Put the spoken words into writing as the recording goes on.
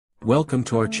Welcome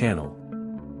to our channel.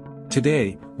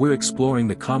 Today, we're exploring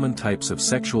the common types of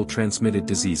sexual transmitted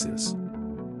diseases.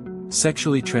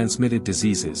 Sexually transmitted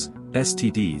diseases,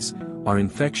 STDs, are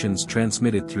infections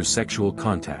transmitted through sexual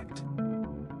contact.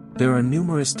 There are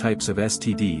numerous types of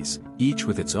STDs, each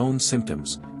with its own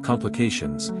symptoms,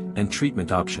 complications, and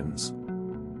treatment options.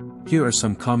 Here are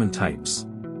some common types.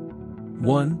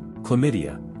 1.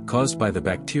 Chlamydia, caused by the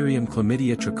bacterium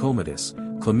Chlamydia trachomatis.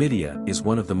 Chlamydia is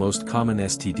one of the most common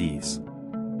STDs.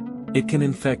 It can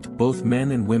infect both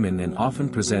men and women and often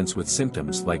presents with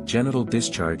symptoms like genital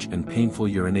discharge and painful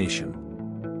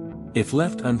urination. If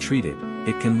left untreated,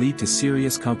 it can lead to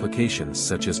serious complications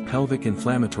such as pelvic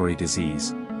inflammatory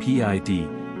disease, PID,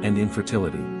 and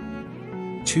infertility.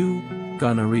 2.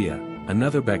 Gonorrhea,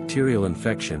 another bacterial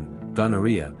infection.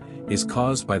 Gonorrhea is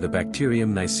caused by the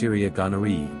bacterium Neisseria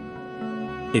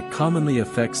gonorrhoeae. It commonly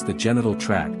affects the genital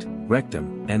tract,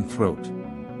 rectum, and throat.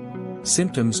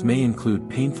 Symptoms may include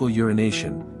painful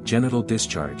urination, genital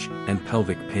discharge, and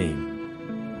pelvic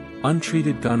pain.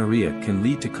 Untreated gonorrhea can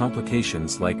lead to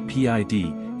complications like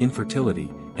PID,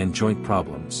 infertility, and joint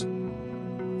problems.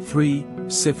 3.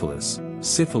 Syphilis.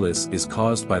 Syphilis is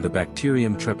caused by the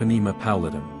bacterium Treponema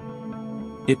pallidum.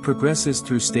 It progresses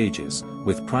through stages,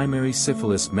 with primary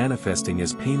syphilis manifesting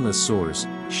as painless sores,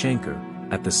 chancre,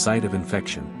 at the site of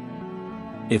infection.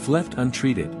 If left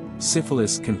untreated,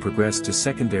 syphilis can progress to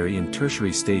secondary and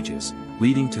tertiary stages,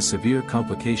 leading to severe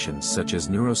complications such as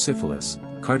neurosyphilis,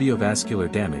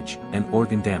 cardiovascular damage, and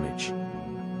organ damage.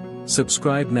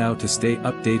 Subscribe now to stay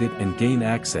updated and gain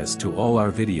access to all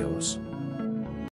our videos.